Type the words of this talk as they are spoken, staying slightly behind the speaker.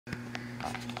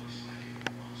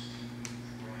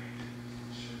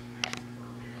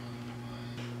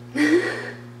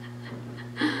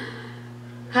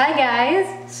Hi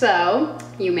guys, so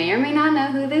you may or may not know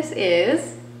who this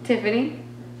is. Tiffany,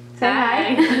 say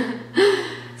hi.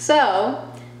 So,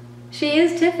 she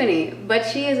is Tiffany, but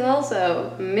she is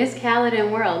also Miss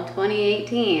Caledon World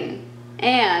 2018.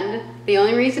 And the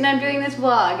only reason I'm doing this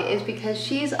vlog is because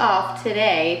she's off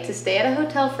today to stay at a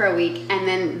hotel for a week, and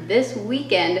then this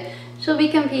weekend she'll be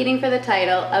competing for the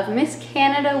title of Miss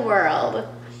Canada World.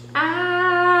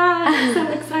 Ah, so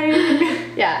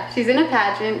exciting. Yeah, she's in a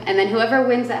pageant, and then whoever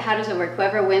wins that, how does it work?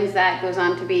 Whoever wins that goes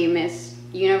on to be Miss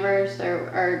Universe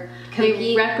or compete?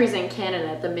 We represent Canada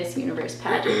at the Miss Universe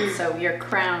pageant, so you're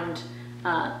crowned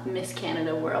Miss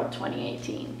Canada World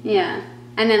 2018. Yeah,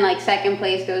 and then like second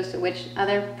place goes to which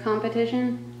other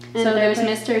competition? And so there's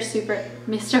place?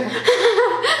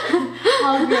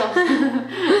 all girls.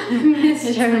 Miss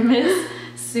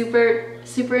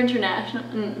Super International,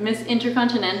 Miss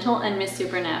Intercontinental, and Miss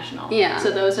Supranational. Yeah.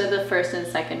 So those are the first and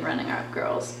second running-up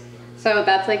girls. So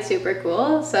that's like super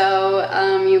cool. So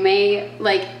you may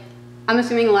like, I'm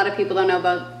assuming a lot of people don't know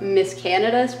about Miss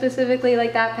Canada specifically,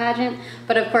 like that pageant.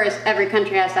 But of course, every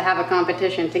country has to have a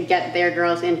competition to get their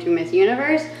girls into Miss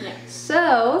Universe. Yeah.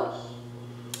 So,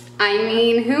 I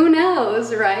mean, who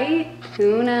knows, right?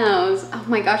 Who knows? Oh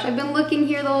my gosh, I've been looking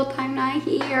here the whole time, not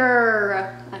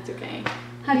here. That's okay.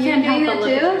 Have you been doing that look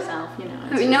too? at yourself, you know.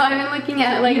 No, I've been looking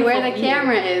at like where the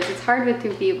camera is. It's hard with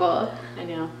two people. I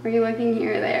know. Are you looking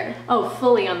here or there? Oh,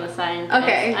 fully on the side.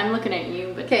 Okay. I'm looking at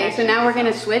you, but okay. So now we're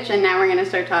gonna switch, and now we're gonna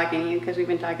start talking to you because we've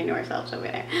been talking to ourselves over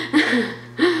there.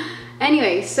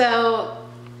 Anyway, so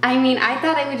I mean, I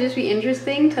thought it would just be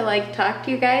interesting to like talk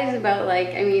to you guys about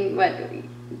like, I mean, what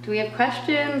do we have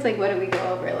questions? Like, what do we go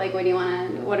over? Like, what do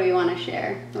we want to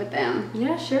share with them?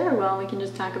 Yeah, sure. Well, we can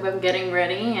just talk about getting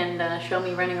ready and show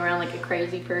me running around like a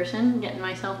crazy person, getting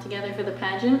myself together for the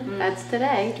pageant. That's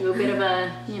today. Do a bit of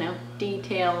a, you know,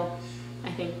 detail,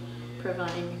 I think,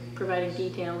 providing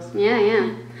details.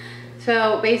 Yeah.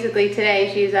 So basically today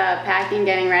she's packing,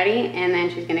 getting ready, and then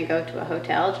she's gonna go to a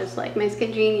hotel just like Miss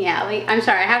Congeniality. I'm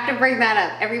sorry, I have to bring that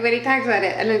up. Everybody talks about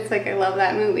it and it's like, I love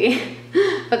that movie.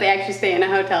 But they actually stay in a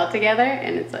hotel together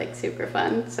and it's like super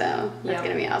fun. So that's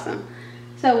gonna be awesome.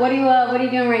 So what are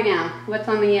you doing right now? What's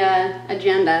on the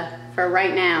agenda for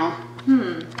right now?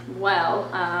 Well,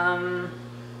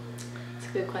 it's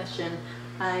a good question.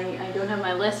 I don't have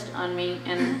my list on me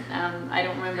and I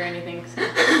don't remember anything, so.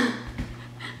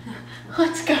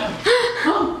 Let's go.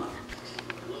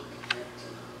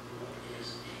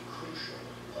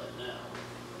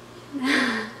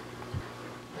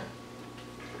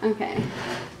 Okay.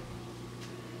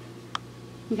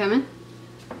 You coming?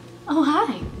 Oh,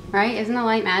 hi. Right? Isn't the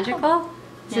light magical?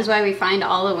 This is why we find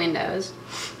all the windows.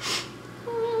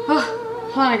 Oh,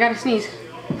 hold on, I gotta sneeze.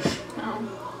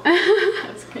 Oh,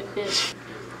 that's a good bit.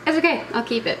 It's okay, I'll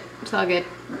keep it. It's all good.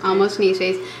 Okay. Almost sneeze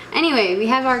face. Anyway, we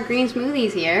have our green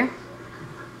smoothies here.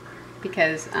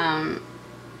 Because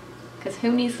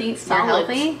who needs to eat solids?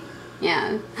 They're healthy?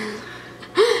 Yeah.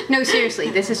 No,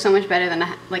 seriously, this is so much better than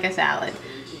like a salad.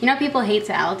 You know, people hate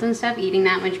salads and stuff, eating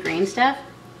that much green stuff.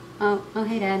 Oh,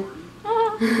 hey, Dad.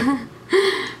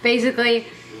 Basically,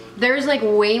 there's like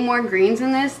way more greens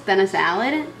in this than a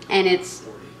salad, and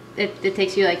it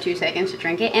takes you like 2 seconds to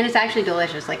drink it, and it's actually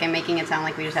delicious. Like, I'm making it sound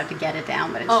like we just have to get it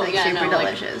down, but it's super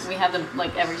delicious. Like, we have them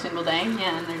like every single day,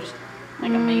 yeah, and they're just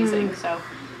like amazing. So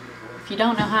if you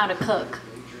don't know how to cook,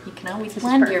 you can always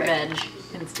blend your veg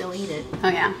and still eat it. Oh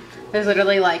yeah, there's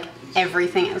literally like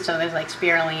everything. So there's like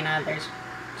spirulina, there's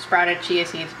sprouted chia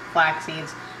seeds, flax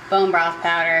seeds, bone broth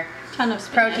powder, ton of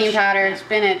spinach, protein powder,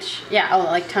 spinach. Yeah, oh,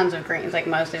 like tons of greens. Like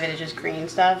most of it is just green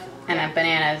stuff, and then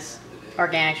bananas,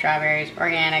 organic strawberries,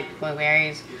 organic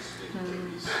blueberries.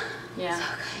 Yeah, so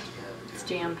good. It's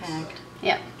jam packed.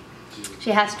 Yep. She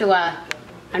has to.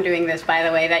 I'm doing this, by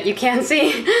the way, that you can't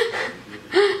see.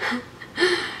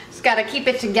 Just gotta keep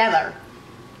it together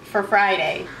for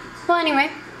Friday. Well, anyway,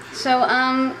 so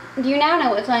do you now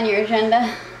know what's on your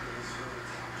agenda?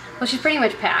 Well, she's pretty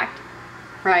much packed,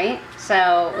 right?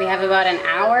 So we have about an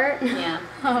hour. Yeah.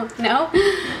 Oh no.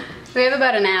 So we have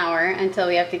about an hour until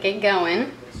we have to get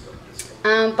going.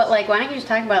 But like, why don't you just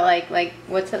talk about like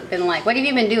what's it been like? What have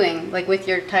you been doing like with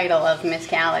your title of Miss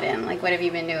Caledon? Like, what have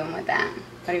you been doing with that?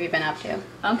 What have you been up to?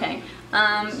 Okay.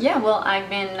 Yeah, well, I've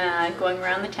been going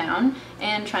around the town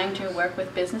and trying to work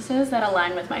with businesses that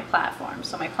align with my platform.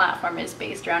 So my platform is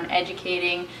based around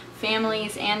educating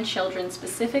families and children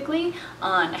specifically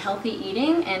on healthy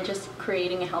eating and just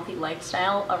creating a healthy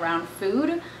lifestyle around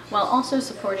food while also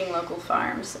supporting local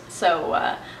farms. So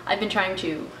I've been trying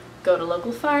to go to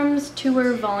local farms,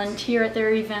 tour, volunteer at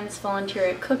their events, volunteer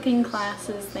at cooking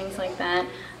classes, things like that,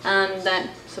 that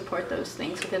support those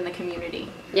things within the community.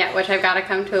 Yeah, which I've got to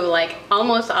come to like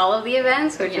almost all of the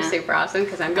events, which is super awesome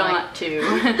because I'm got like, to.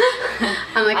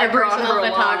 I'm like a personal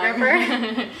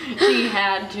photographer. She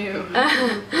had to.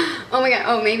 Oh my god,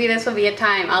 oh maybe this will be a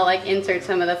time I'll like insert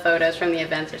some of the photos from the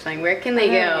events or something. Where can they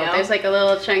go? There's like a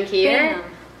little chunk here.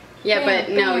 Bam. Yeah, Bam,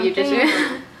 but no, bam, you just...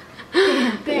 bam.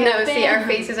 Bam, no, bam. see, our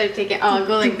faces are taken... Oh, I'll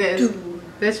go like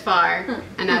this far,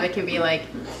 and now they can be like...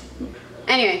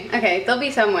 Anyway, okay, they'll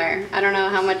be somewhere. I don't know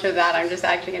how much of that I'm just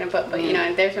actually going to put, but you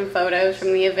know, there's some photos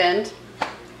from the event.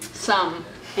 Some.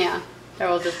 Yeah, there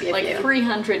will just be a few. Like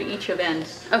 300 each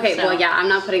event. Okay, so. well, yeah, I'm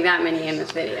not putting that many in this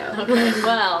video. Okay,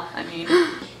 well, I mean...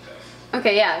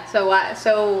 Okay, yeah,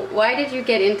 so why did you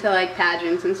get into like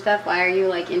pageants and stuff? Why are you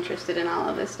like interested in all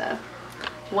of this stuff?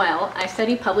 Well, I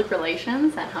study public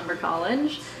relations at Humber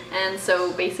College, and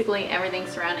so basically everything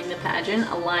surrounding the pageant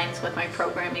aligns with my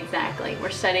program exactly.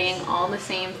 We're studying all the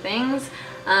same things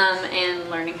and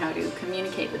learning how to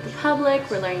communicate with the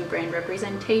public. We're learning brand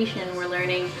representation. We're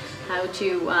learning how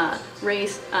to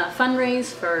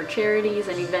fundraise for charities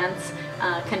and events,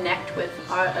 connect with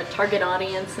our target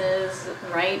audiences,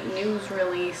 write news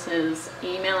releases,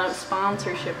 email out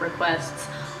sponsorship requests.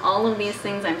 All of these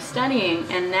things I'm studying,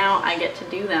 and now I get to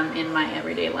do them in my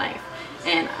everyday life.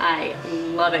 And I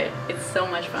love it. It's so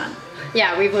much fun.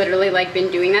 Yeah, we've literally like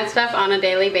been doing that stuff on a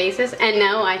daily basis, and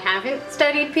no, I haven't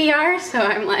studied PR, so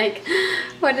I'm like,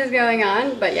 what is going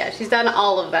on? But yeah, she's done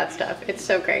all of that stuff. It's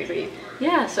so crazy.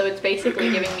 Yeah, so it's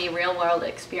basically giving me real world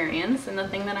experience in the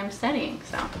thing that I'm studying,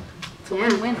 so it's a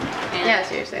win-win. Yeah,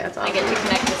 seriously, that's awesome. I get to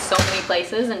connect with so many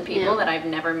places and people that I've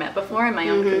never met before in my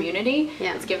own community.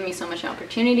 Yeah. It's given me so much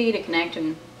opportunity to connect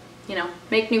and, you know,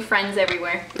 make new friends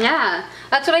everywhere. Yeah,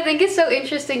 that's what I think is so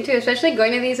interesting too, especially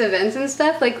going to these events and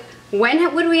stuff. Like,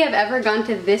 when would we have ever gone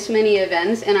to this many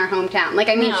events in our hometown? Like,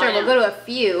 I mean, sure, we'll go to a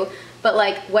few, but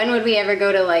like, when would we ever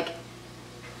go to like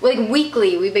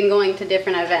weekly, we've been going to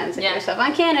different events. Like there's stuff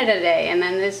on Canada Day, and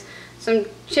then there's some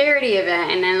charity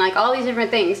event, and then like all these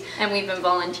different things. And we've been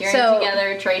volunteering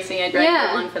together. Traci, I dragged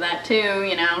her along for that too,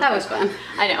 you know. That was fun.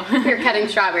 I know. We were cutting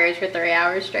strawberries for 3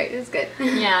 hours straight. It was good.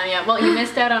 Yeah. Well, you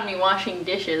missed out on me washing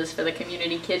dishes for the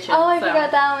community kitchen. Oh, I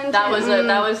forgot that one too.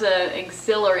 That was a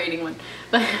exhilarating one.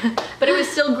 But it was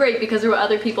still great because there were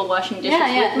other people washing dishes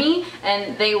with me,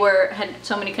 and they had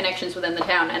so many connections within the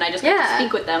town, and I just got to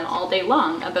speak with them all day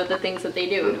long about the things that they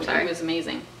do. It was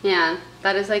amazing. Yeah,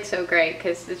 that is like so great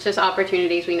because it's just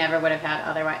opportunities we never would have had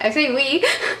otherwise. I say we.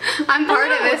 I'm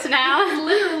part of this now.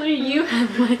 Literally, you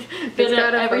have like been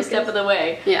at every step of the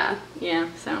way. Yeah. Yeah.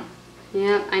 So.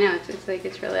 Yeah, I know. It's like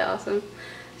it's really awesome.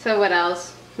 So what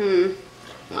else?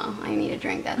 Well, I need a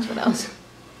drink. That's what else.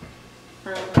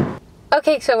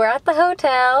 Okay, so we're at the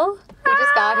hotel. We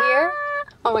just got here.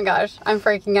 Oh my gosh, I'm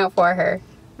freaking out for her.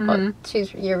 Well,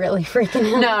 you're really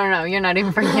freaking out. No, you're not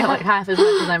even freaking out like half as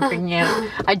much as I'm freaking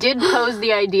out. I did pose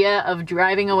the idea of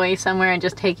driving away somewhere and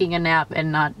just taking a nap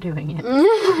and not doing it.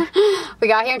 We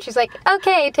got here and she's like,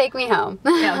 okay, take me home.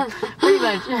 Yeah, pretty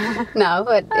much. No,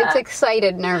 but it's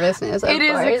excited nervousness, of course. It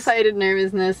is excited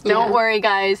nervousness. Don't worry,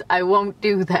 guys, I won't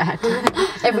do that.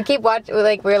 If we keep watching,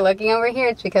 like, we're looking over here,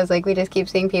 it's because, like, we just keep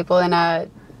seeing people in a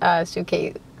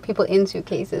suitcase. People in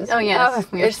suitcases. Oh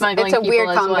yes, we're smuggling people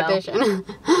as well. It's a weird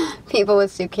competition. People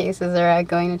with suitcases are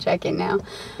going to check in now.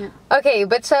 Yeah. Okay,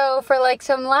 but so for like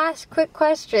some last quick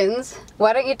questions,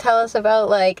 why don't you tell us about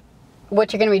like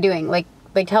what you're going to be doing? Like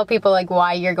tell people like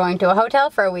why you're going to a hotel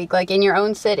for a week, like in your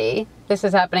own city. This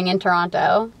is happening in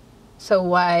Toronto. So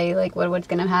why, like what's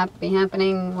going to be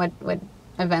happening? What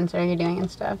events are you doing and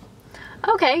stuff?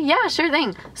 Okay, yeah, sure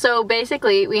thing. So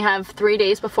basically, we have 3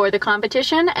 days before the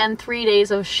competition and 3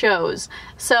 days of shows.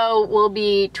 So we'll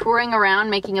be touring around,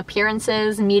 making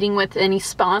appearances, meeting with any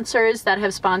sponsors that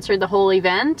have sponsored the whole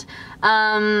event.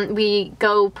 We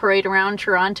go parade around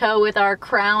Toronto with our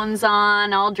crowns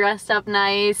on, all dressed up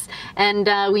nice, and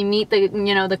we meet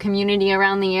the community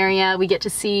around the area. We get to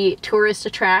see tourist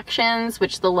attractions,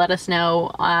 which they'll let us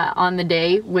know on the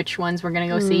day which ones we're gonna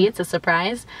go see. It's a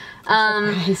surprise.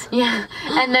 Yeah,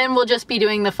 and then we'll just be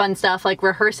doing the fun stuff like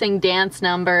rehearsing dance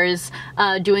numbers,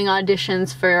 doing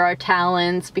auditions for our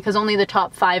talents because only the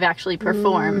top 5 actually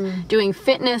perform, doing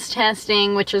fitness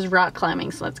testing, which is rock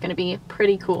climbing, so that's going to be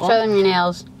pretty cool. Show them your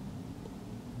nails.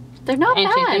 They're not bad.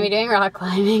 And she's going to be doing rock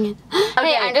climbing.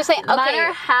 Okay, hey, I'm just saying, okay. Mine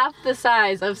are half the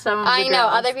size of some of the I know,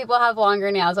 girls. other people have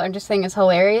longer nails. I'm just saying it's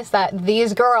hilarious that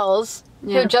these girls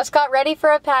who just got ready for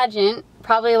a pageant,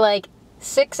 probably like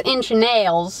 6-inch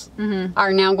nails,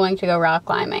 are now going to go rock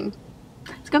climbing.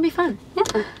 It's gonna be fun.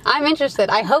 Yeah. I'm interested.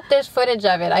 I hope there's footage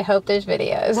of it. I hope there's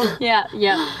videos. Yeah,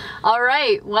 yeah. All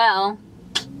right, well.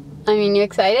 I mean, you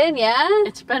excited? Yeah?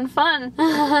 It's been fun.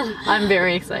 I'm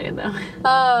very excited though.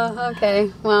 Oh,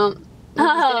 okay. Well, it's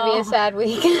gonna be a sad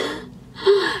week.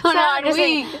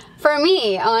 For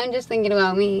me. Oh, I'm just thinking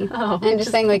about me. Oh, I'm just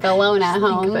saying like alone at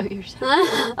home. Think about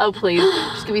yourself. Oh, please.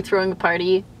 Just gonna be throwing a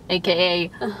party,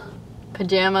 aka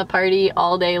pajama party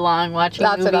all day long, watching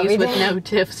movies with no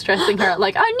Tiff stressing her out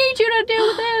like, I need you to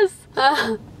do this.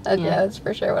 Yeah, that's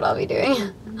for sure what I'll be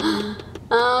doing.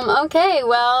 Okay,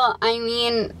 well, I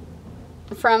mean,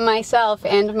 from myself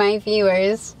and my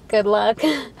viewers, good luck.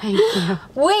 Thank you.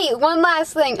 Wait, one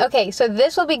last thing. Okay, so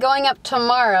this will be going up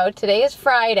tomorrow. Today is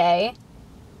Friday.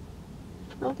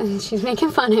 Oh. She's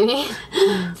making fun of me.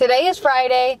 Today is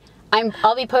Friday.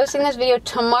 I'll be posting this video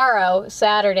tomorrow,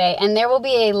 Saturday, and there will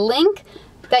be a link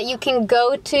that you can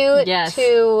go to. Yes.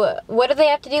 To what do they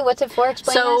have to do? What's it for?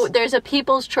 Explain So this. there's a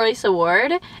People's Choice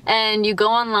Award, and you go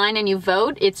online and you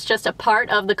vote. It's just a part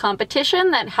of the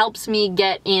competition that helps me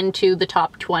get into the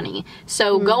top 20.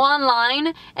 So go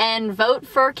online and vote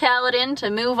for Caledon to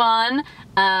move on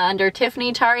under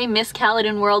Tiffany Tari Miss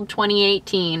Caledon World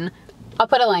 2018. I'll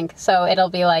put a link, so it'll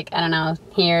be like, I don't know,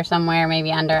 here somewhere,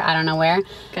 maybe under, I don't know where.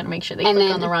 Gotta make sure they click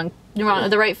on the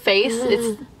right face.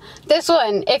 It's this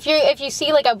one. If you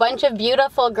see like a bunch of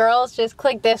beautiful girls, just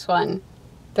click this one.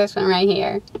 This one right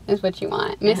here is what you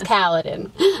want. Miss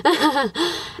Caledon.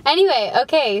 Anyway,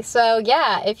 okay, so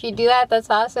yeah, if you do that,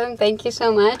 that's awesome. Thank you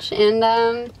so much. And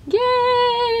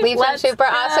yay! leave some super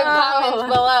awesome comments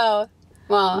below.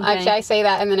 Well, actually I say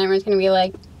that and then everyone's gonna be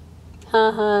like,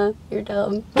 haha, you're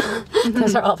dumb.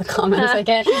 Those are all the comments I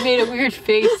get. She made a weird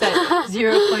face at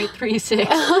 0.36.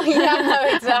 Oh, yeah,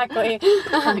 no, exactly.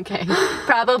 Okay,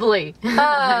 probably.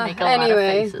 I make a lot of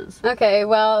faces. Okay,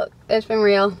 well, it's been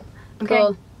real. Okay.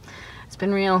 Cool. It's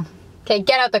been real. Okay,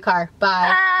 get out the car.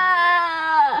 Bye.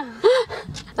 Ah!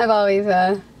 I've always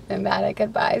been bad at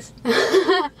goodbyes.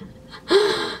 Traci!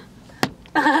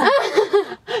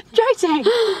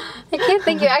 I can't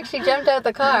think you actually jumped out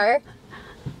the car.